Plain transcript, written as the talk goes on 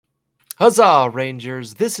Huzzah,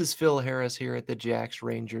 Rangers! This is Phil Harris here at the Jacks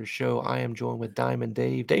Rangers Show. I am joined with Diamond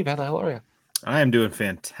Dave. Dave, how the hell are you? I am doing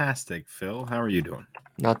fantastic, Phil. How are you doing?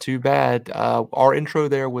 Not too bad. Our intro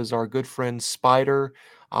there was our good friend Spider.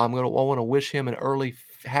 I want to wish him an early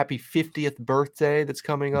happy 50th birthday that's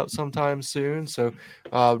coming up sometime soon. So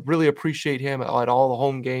really appreciate him at all the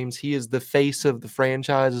home games. He is the face of the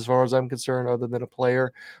franchise as far as I'm concerned, other than a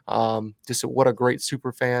player. What a great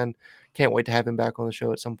super fan. Can't wait to have him back on the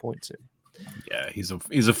show at some point soon. Yeah, he's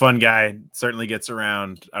a fun guy. Certainly gets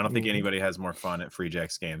around. I don't think anybody has more fun at Free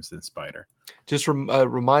Jacks games than Spider. Just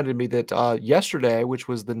reminded me that yesterday, which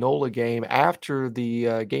was the NOLA game, after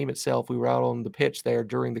the game itself, we were out on the pitch there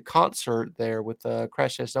during the concert there with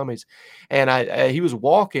Crash Test Dummies, and he was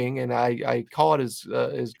walking, and I caught his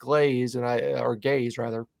glaze or gaze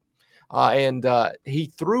rather.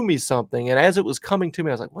 He threw me something, and as it was coming to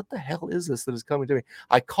me, I was like, "What the hell is this that is coming to me?"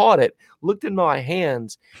 I caught it, looked in my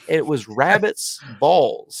hands, and it was rabbit's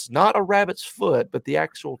balls, not a rabbit's foot, but the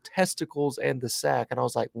actual testicles and the sack. And I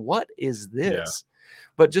was like, "What is this?"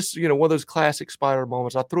 But just one of those classic Spider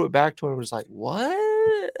moments. I threw it back to him and was like,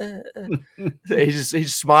 "What?" He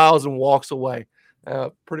just smiles and walks away.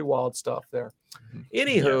 Pretty wild stuff there.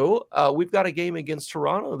 Anywho, we've got a game against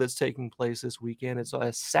Toronto that's taking place this weekend. It's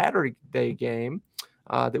a Saturday game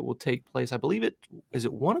that will take place. I believe is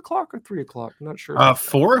it 1 o'clock or 3 o'clock? I'm not sure.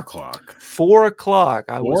 4 o'clock. 4 o'clock.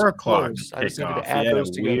 4 o'clock. I just needed to add those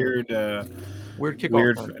together. Weird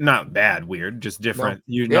kickoff time. Not bad. Weird. Just different.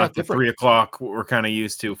 No. Not the 3 o'clock we're kind of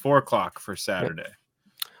used to. 4 o'clock for Saturday. Yep.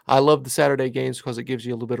 I love the Saturday games because it gives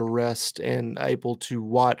you a little bit of rest and able to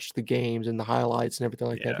watch the games and the highlights and everything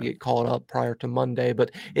like that to get caught up prior to Monday.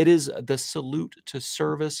 But it is the Salute to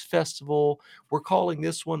Service Festival. We're calling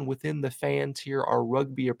this one within the fans here our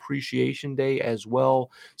Rugby Appreciation Day as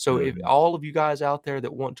well. So if all of you guys out there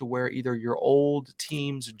that want to wear either your old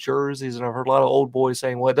team's jerseys, and I've heard a lot of old boys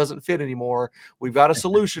saying, well, it doesn't fit anymore. We've got a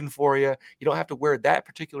solution for you. You don't have to wear that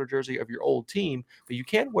particular jersey of your old team, but you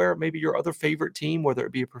can wear maybe your other favorite team, whether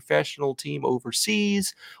it be a professional team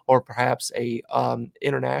overseas or perhaps a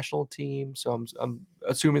international team. So I'm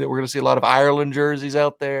assuming that we're going to see a lot of Ireland jerseys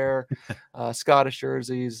out there, Scottish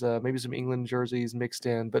jerseys, maybe some England jerseys mixed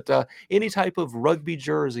in. But any type of rugby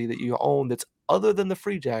jersey that you own that's other than the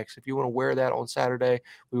Free Jacks, if you want to wear that on Saturday,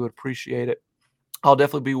 we would appreciate it. I'll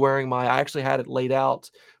definitely be wearing I actually had it laid out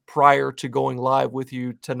prior to going live with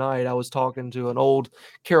you tonight. I was talking to an old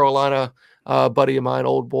Carolina buddy of mine,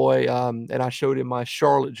 old boy, and I showed him my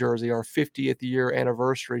Charlotte jersey, our 50th year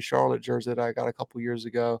anniversary Charlotte jersey that I got a couple years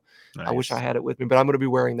ago. Nice. I wish I had it with me, but I'm going to be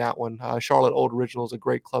wearing that one. Charlotte Old Original is a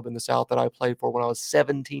great club in the South that I played for when I was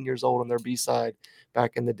 17 years old on their B-side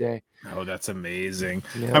back in the day. Oh, that's amazing.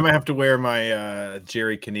 Yeah. I'm gonna have to wear my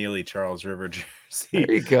Jerry Keneally Charles River jersey.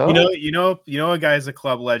 There you go. You know a guy's a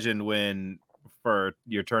club legend when for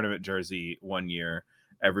your tournament jersey one year,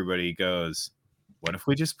 everybody goes, what if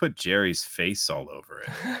we just put Jerry's face all over it?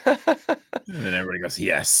 And then everybody goes,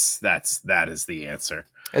 yes, that is the answer.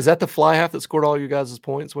 Is that the fly half that scored all you guys'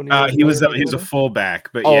 points when he was a fullback,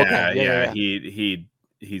 but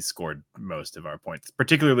he scored most of our points,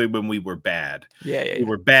 particularly when we were bad. We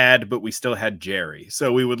were bad, but we still had Jerry.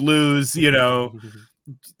 So we would lose,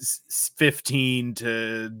 15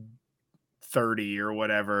 to 30 or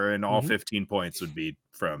whatever, and all 15 points would be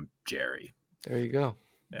from Jerry. There you go.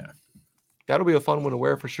 Yeah. That'll be a fun one to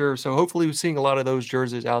wear for sure. So hopefully we're seeing a lot of those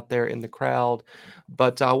jerseys out there in the crowd.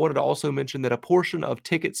 But I wanted to also mention that a portion of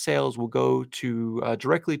ticket sales will go to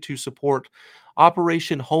directly to support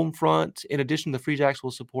Operation Homefront. In addition, the Free Jacks will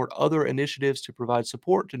support other initiatives to provide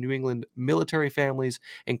support to New England military families,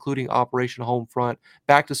 including Operation Homefront,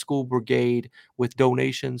 Back to School Brigade, with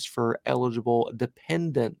donations for eligible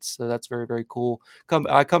dependents. So that's very, very cool.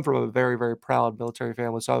 I come from a very, very proud military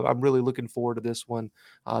family, so I'm really looking forward to this one,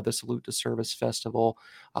 the Salute to Service Festival.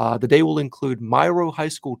 The day will include Myro High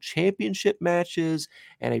School championship matches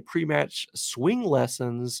and a pre-match swing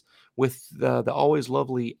lessons with the always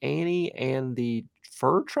lovely Annie and the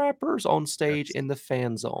Fur Trappers on stage in the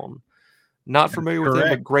fan zone. Not familiar with them,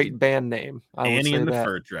 but great band name. Annie and the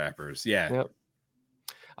Fur Trappers, yeah. Yep.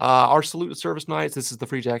 Our Salute to Service Nights, this is the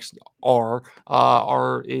Free Jacks is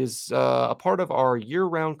a part of our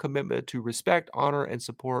year-round commitment to respect, honor, and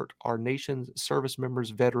support our nation's service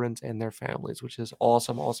members, veterans, and their families, which is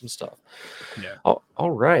awesome, awesome stuff. Yeah.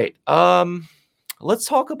 All right. Let's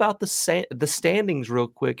talk about the standings real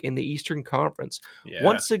quick in the Eastern Conference. Yeah.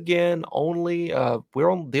 Once again,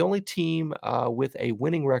 we're on the only team with a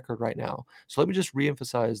winning record right now. So let me just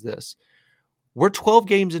reemphasize this. We're 12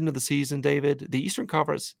 games into the season, David. The Eastern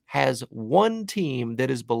Conference has one team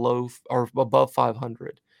that is below or above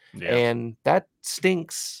 500. Yeah. And that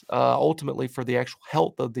stinks ultimately for the actual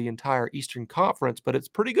health of the entire Eastern Conference, but it's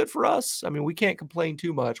pretty good for us. I mean, we can't complain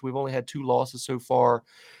too much. We've only had 2 losses so far.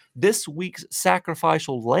 This week's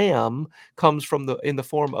sacrificial lamb comes from in the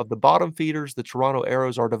form of the bottom feeders, the Toronto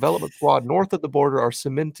Arrows. Our development squad north of the border are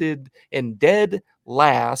cemented in dead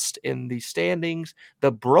last in the standings.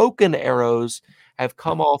 The Broken Arrows have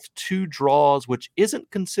come off 2 draws, which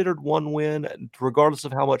isn't considered one win, regardless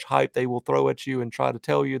of how much hype they will throw at you and try to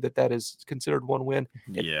tell you that that is considered one win.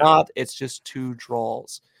 It's not. It's just 2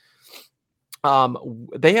 draws.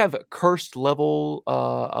 They have cursed level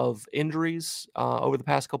of injuries over the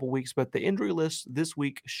past couple weeks, but the injury list this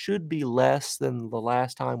week should be less than the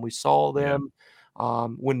last time we saw them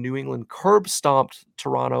when New England curb stomped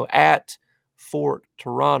Toronto at Fort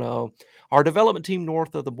Toronto. Our development team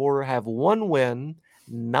north of the border have 1 win,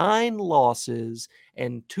 9 losses,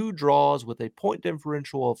 and 2 draws with a point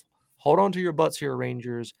differential of, hold on to your butts here,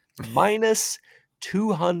 Rangers, minus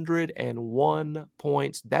 201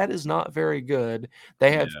 points. That is not very good.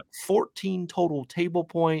 They have 14 total table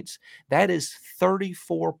points. That is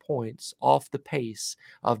 34 points off the pace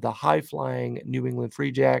of the high-flying New England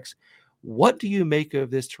Free Jacks. What do you make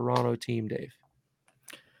of this Toronto team, Dave?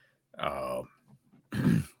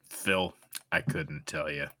 Phil, I couldn't tell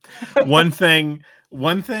you. One thing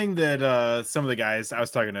that some of the guys, I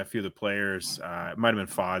was talking to a few of the players, it might have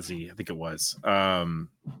been Fozzie, I think it was,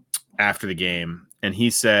 after the game, and he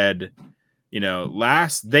said,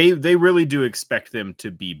 they really do expect them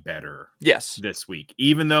to be better. Yes, this week,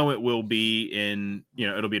 even though it will be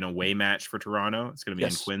it'll be an away match for Toronto. It's going to be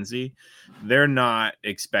in Quincy. They're not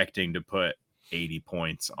expecting to put 80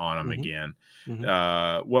 points on them again.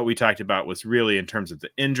 What we talked about was really in terms of the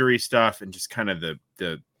injury stuff and just kind of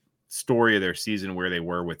the story of their season, where they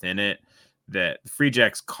were within it, that the Free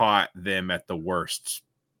Jacks caught them at the worst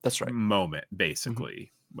moment,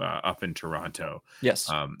 basically. Up in Toronto. Yes.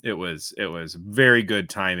 It was very good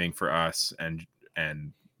timing for us and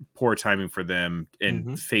poor timing for them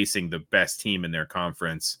in facing the best team in their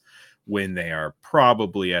conference when they are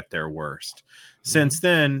probably at their worst. Since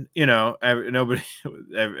then, everybody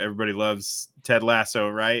loves Ted Lasso,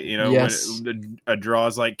 right? When a draw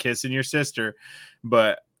is like kissing your sister,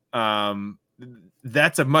 but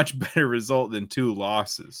that's a much better result than 2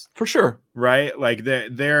 losses, for sure, right? Like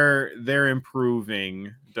they're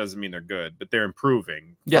improving. Doesn't mean they're good, but they're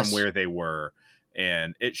improving from where they were,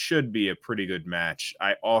 and it should be a pretty good match.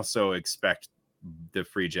 I also expect the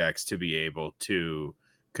Free Jacks to be able to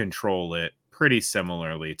control it pretty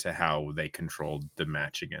similarly to how they controlled the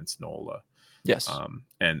match against NOLA. Yes.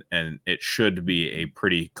 And it should be a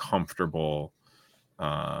pretty comfortable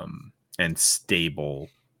and stable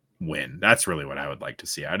win. That's really what I would like to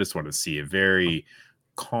see. I just want to see a very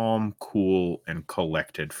calm, cool, and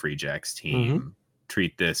collected Free Jacks team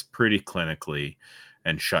treat this pretty clinically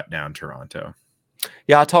and shut down Toronto.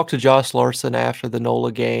 Yeah, I talked to Josh Larson after the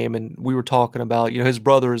NOLA game, and we were talking about, his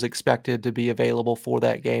brother is expected to be available for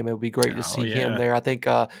that game. It would be great to see him there. I think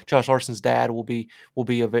Josh Larson's dad will be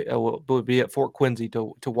at Fort Quincy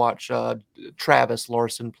to watch Travis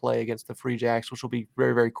Larson play against the Free Jacks, which will be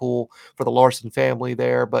very, very cool for the Larson family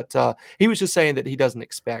there. But he was just saying that he doesn't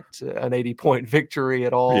expect an 80-point victory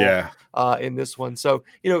at all in this one. So,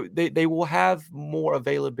 they will have more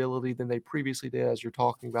availability than they previously did, as you're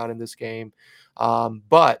talking about in this game.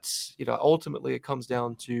 But ultimately it comes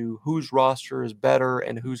down to whose roster is better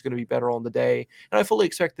and who's going to be better on the day. And I fully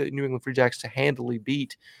expect the New England Free Jacks to handily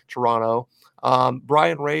beat Toronto.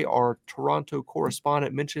 Brian Ray, our Toronto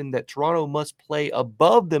correspondent, mentioned that Toronto must play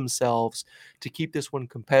above themselves to keep this one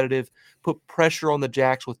competitive, put pressure on the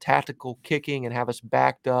Jacks with tactical kicking and have us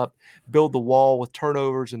backed up, build the wall with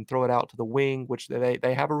turnovers and throw it out to the wing, which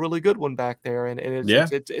they have a really good one back there. And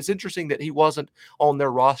it's interesting that he wasn't on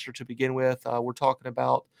their roster to begin with. We're talking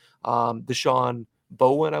about Deshaun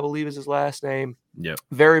Bowen, I believe is his last name. Yep.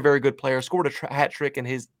 Very, very good player. Scored a hat trick in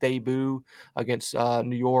his debut against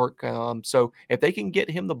New York. So if they can get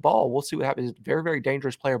him the ball, we'll see what happens. Very, very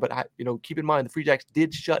dangerous player. But keep in mind the Free Jacks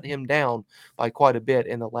did shut him down by quite a bit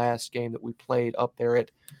in the last game that we played up there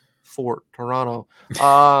at Fort Toronto.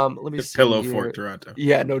 Let me see. Pillow Fort Toronto.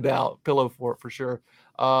 Yeah, no doubt. Pillow Fort for sure.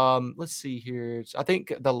 Let's see here. I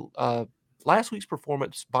think the last week's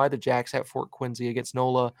performance by the Jacks at Fort Quincy against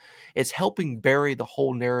NOLA is helping bury the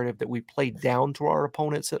whole narrative that we played down to our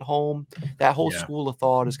opponents at home. That whole school of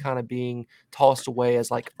thought is kind of being tossed away as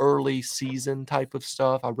like early season type of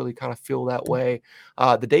stuff. I really kind of feel that way.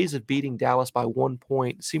 The days of beating Dallas by 1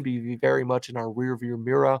 point seem to be very much in our rearview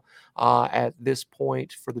mirror at this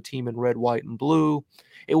point for the team in red, white, and blue.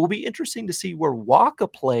 It will be interesting to see where Waka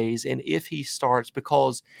plays and if he starts,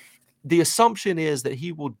 because the assumption is that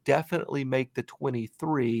he will definitely make the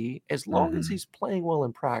 23 as long as Mm-hmm. he's playing well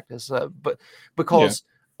in practice. But Yeah. because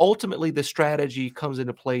ultimately the strategy comes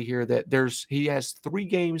into play here that he has 3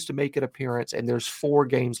 games to make an appearance and there's 4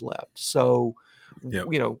 games left. So, Yep.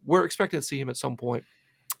 we're expecting to see him at some point.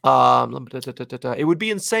 It would be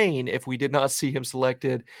insane if we did not see him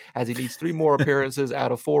selected, as he needs 3 more appearances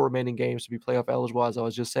out of 4 remaining games to be playoff eligible. As I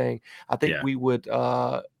was just saying, I think Yeah.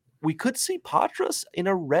 we could see Patras in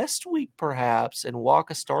a rest week perhaps, and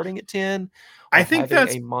Waka starting at 10 I or think having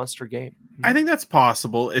that's a monster game. I think that's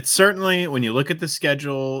possible. It's certainly, when you look at the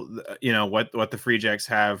schedule, what the Free Jacks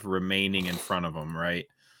have remaining in front of them, right?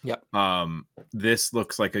 Yep. This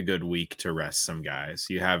looks like a good week to rest some guys.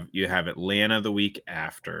 You have Atlanta the week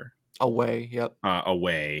after, Away, yep.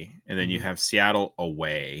 away, and then you Mhm. have Seattle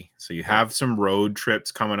away. So you Yep. have some road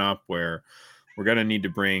trips coming up where we're gonna need to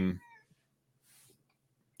bring,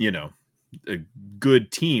 a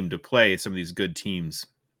good team to play some of these good teams.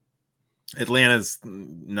 Atlanta's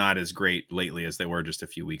not as great lately as they were just a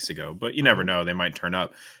few weeks ago, but you never Mhm. know, they might turn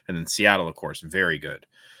up. And then Seattle, of course, very good.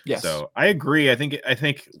 Yes. So I agree. I think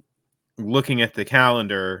looking at the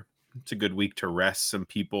calendar, it's a good week to rest some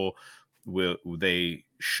people. They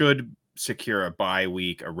should secure a bye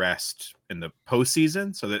week, a rest in the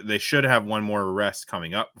postseason, so that they should have one more rest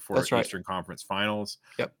coming up before That's right. Eastern Conference Finals.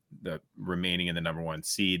 Yep. The remaining in the number 1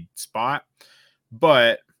 seed spot,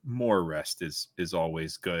 but more rest is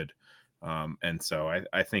always good. And so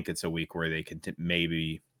I think it's a week where they can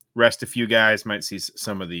maybe rest a few guys, might see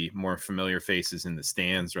some of the more familiar faces in the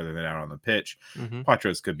stands rather than out on the pitch. Mhm.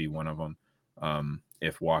 Patras could be one of them,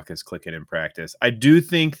 if Waka's clicking in practice. I do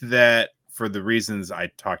think that, for the reasons I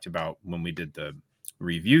talked about when we did the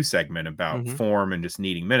review segment about Mhm. form and just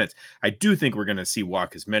needing minutes, I do think we're going to see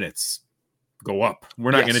Waka's minutes go up.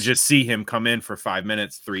 We're not going to Yes. just see him come in for 5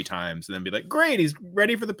 minutes 3 times and then be like, great, he's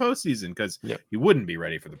ready for the postseason, because Yep. he wouldn't be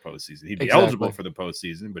ready for the postseason. He'd be eligible Exactly. for the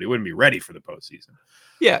postseason, but he wouldn't be ready for the postseason.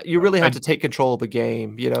 Yeah, you So really have to take control of the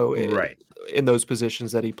game, right. in those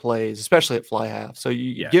positions that he plays, especially at fly half. So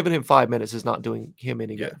Yeah. giving him 5 minutes is not doing him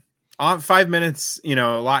any Yeah. good. On 5 minutes, a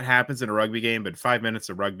lot happens in a rugby game, but 5 minutes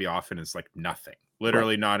of rugby often is like nothing. Right.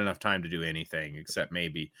 Literally not enough time to do anything except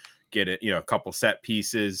maybe get it, a couple set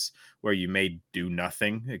pieces where you may do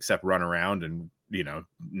nothing except run around and,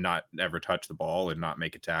 not ever touch the ball and not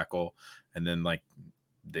make a tackle. And then, like,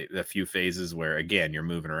 the few phases where, again, you're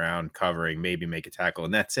moving around, covering, maybe make a tackle,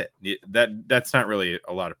 and that's it. That's not really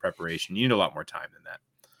a lot of preparation. You need a lot more time than that.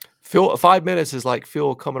 Phil, 5 minutes is like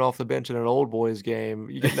Phil coming off the bench in an old boys game.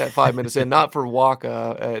 You getting that 5 minutes in, not for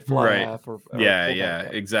Waka at fly Right. half or Yeah, fullback. yeah,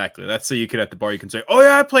 exactly. That's so you could, at the bar, you can say, "Oh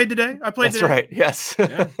yeah, I played today. I played That's today." right. Yes.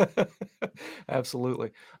 Yeah.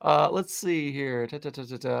 Absolutely. Let's see here.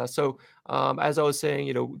 So, as I was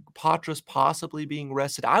saying, Patras possibly being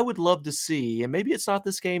rested. I would love to see, and maybe it's not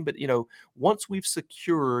this game, but once we've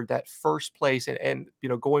secured that first place, and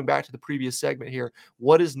going back to the previous segment here,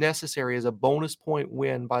 what is necessary is a bonus point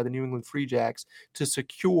win by the New England Free Jacks to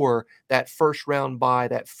secure that first round bye,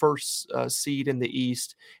 that first seed in the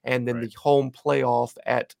East, and then Right. the home playoff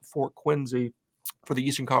at Fort Quincy for the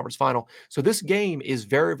Eastern Conference Final. So this game is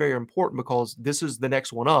very, very important because this is the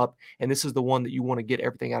next one up, and this is the one that you want to get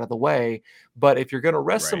everything out of the way. But if you're going to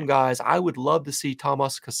rest some Right. guys, I would love to see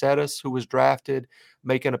Thomas Caceres, who was drafted,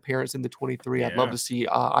 make an appearance in the 23. I'd love Yeah. to see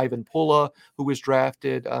Ivan Pula, who was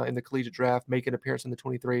drafted in the collegiate draft, make an appearance in the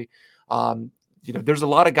 23. There's a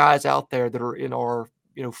lot of guys out there that are in our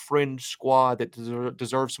fringe squad that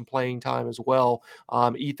deserve some playing time as well.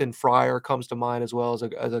 Ethan Fryer comes to mind as well as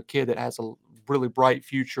a kid that has a really bright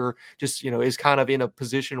future. Just is kind of in a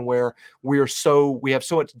position where we have so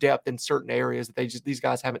much depth in certain areas that these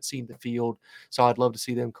guys haven't seen the field. So I'd love to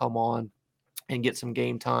see them come on and get some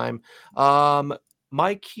game time.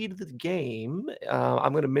 My key to the game,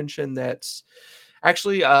 I'm going to mention that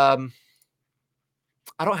actually.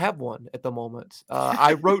 I don't have one at the moment.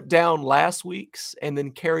 I wrote down last week's and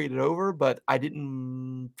then carried it over, but I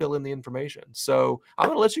didn't fill in the information. So I'm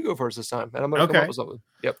gonna let you go first this time, and I'm gonna come up Okay. with something.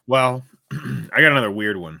 Yep. Well, I got another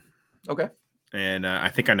weird one, Okay. and I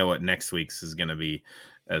think I know what next week's is going to be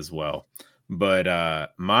as well.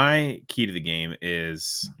 But my key to the game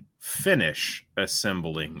is finish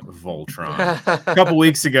assembling Voltron. A couple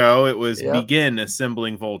weeks ago, it was Yep. begin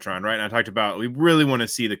assembling Voltron, right? And I talked about, we really want to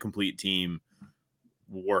see the complete team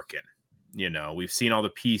working. We've seen all the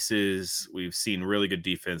pieces. We've seen really good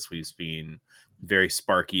defense. We've seen very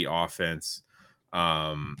sparky offense,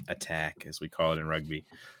 attack, as we call it in rugby.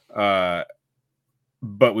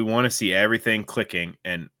 But we want to see everything clicking,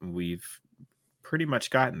 and we've pretty much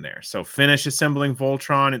gotten there. So finish assembling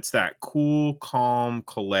Voltron. It's that cool, calm,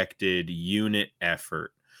 collected unit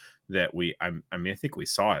effort that I think we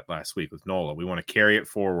saw it last week with NOLA. We want to carry it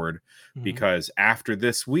forward because after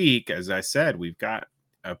this week, as I said, we've got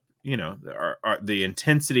the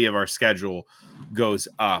intensity of our schedule goes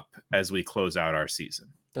up as we close out our season.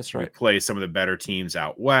 That's right. We play some of the better teams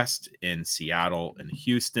out west in Seattle and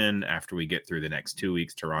Houston after we get through the next 2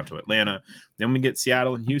 weeks, Toronto, Atlanta. Then we get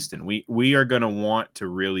Seattle and Houston. We are going to want to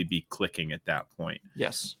really be clicking at that point.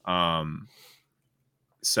 Yes.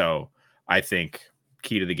 So I think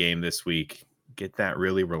key to the game this week, get that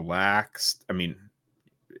really relaxed. I mean,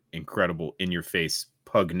 incredible in your face,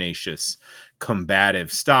 pugnacious,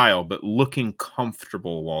 combative style, but looking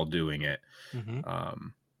comfortable while doing it.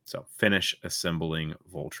 So finish assembling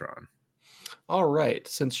Voltron. All right.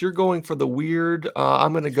 Since you're going for the weird,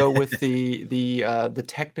 I'm going to go with the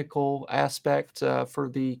technical aspect for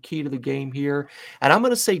the key to the game here, and I'm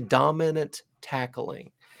going to say dominant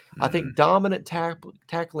tackling. I think dominant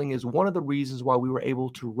tackling is one of the reasons why we were able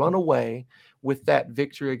to run away with that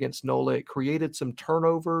victory against NOLA. It created some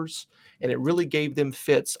turnovers, and it really gave them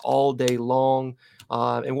fits all day long.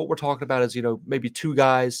 And what we're talking about is, maybe two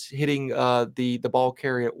guys hitting the ball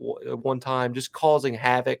carrier at one time, just causing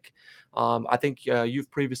havoc. I think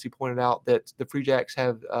you've previously pointed out that the Free Jacks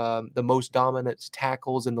have the most dominant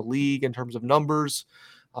tackles in the league in terms of numbers.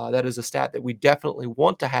 That is a stat that we definitely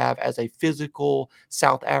want to have as a physical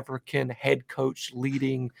South African head coach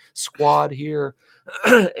leading squad here.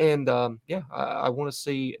 And I want to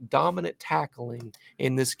see dominant tackling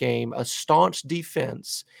in this game, a staunch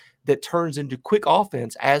defense that turns into quick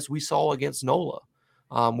offense as we saw against NOLA.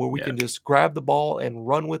 Where we can just grab the ball and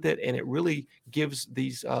run with it, and it really gives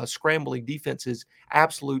these scrambling defenses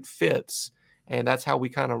absolute fits. And that's how we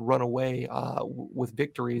kind of run away with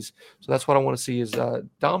victories. So that's what I want to see is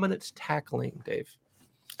dominant tackling, Dave.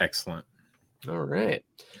 Excellent. All right.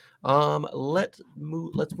 Let's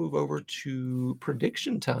move over to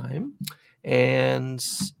prediction time. And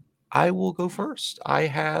I will go first. I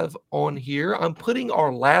have on here, I'm putting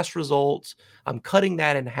our last results. I'm cutting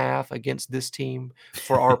that in half against this team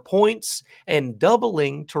for our points and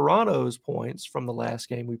doubling Toronto's points from the last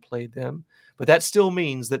game we played them. But that still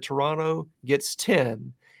means that Toronto gets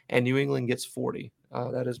 10 and New England gets 40.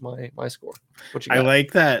 That is my score. What you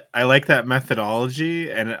got? I like that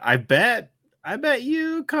methodology, and I bet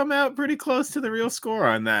you come out pretty close to the real score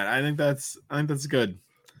on that. I think that's good.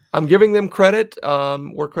 I'm giving them credit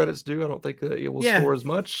where credit's due. I don't think that it will score as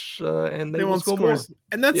much, and they will score more.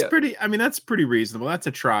 And that's pretty. I mean, that's pretty reasonable. That's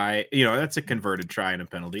a try. That's a converted try and a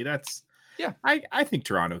penalty. That's I think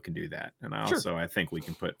Toronto can do that, and I think we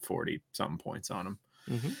can put 40-something points on them.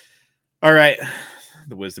 All right,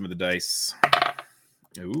 the wisdom of the dice.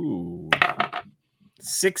 Ooh,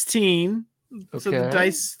 16. Okay. So the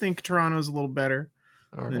dice think Toronto's a little better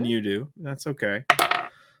than you do. That's okay.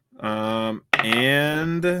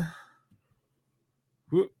 And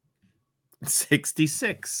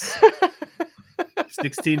 66.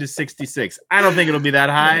 16 to 66. I don't think it'll be that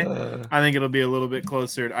high. I think it'll be a little bit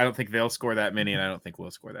closer. I don't think they'll score that many, and I don't think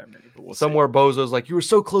we'll score that many. But we'll somewhere see. Bozo's like, you were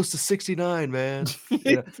so close to 69, man.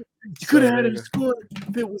 You could have had a score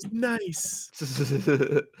if it was nice.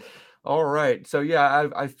 All right. So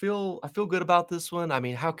I feel good about this one. I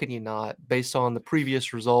mean, how can you not, based on the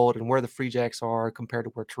previous result and where the Free Jacks are compared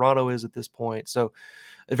to where Toronto is at this point? So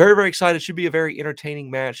very, very excited. Should be a very entertaining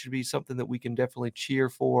match. Should be something that we can definitely cheer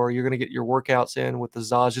for. You're going to get your workouts in with the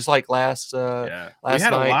Zaz, just like last we had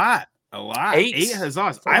night. A lot. 8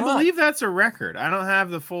 Huzzahs. I believe that's a record. I don't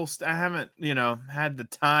have the full. I haven't, had the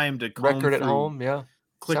time to record at home. Yeah.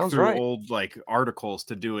 Click Sounds through right. old articles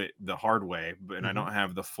to do it the hard way, but I don't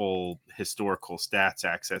have the full historical stats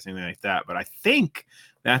access, anything like that. But I think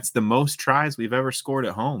that's the most tries we've ever scored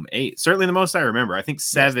at home. 8, certainly the most I remember. I think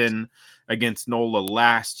 7 against NOLA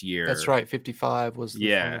last year. That's right. 55 was.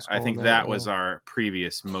 I think that was our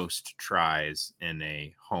previous most tries in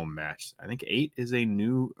a home match. I think 8 is a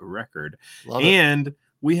new record. Love and it.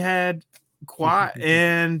 We had Quat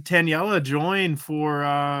and Tanyella join for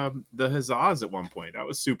the Huzzahs at one point. That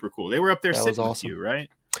was super cool. They were up there sitting with you, right?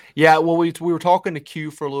 Yeah, well, we were talking to Q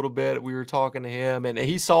for a little bit. We were talking to him, and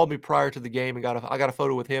he saw me prior to the game, and I got a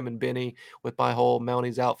photo with him and Benny with my whole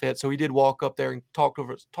Mounties outfit. So he did walk up there and talk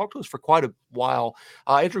to us for quite a while.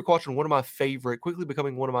 Andrew Quatron, quickly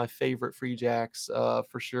becoming one of my favorite Free Jacks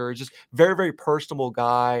for sure. Just very, very personable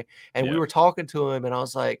guy, and we were talking to him, and I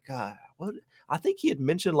was like, God, what? I think he had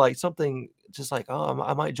mentioned something just like, oh,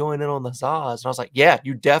 I might join in on the Zaz. And I was like, yeah,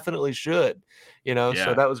 you definitely should,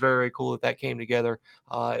 So that was very, very cool that came together.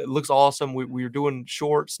 It looks awesome. We're doing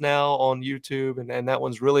shorts now on YouTube, and that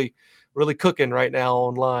one's really, really cooking right now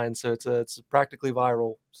online. So it's practically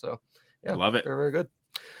viral. So yeah, love it. Very, very good.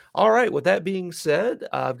 All right. With that being said,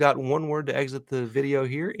 I've got one word to exit the video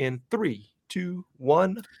here in 3, 2,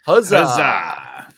 1. Huzzah! Huzzah!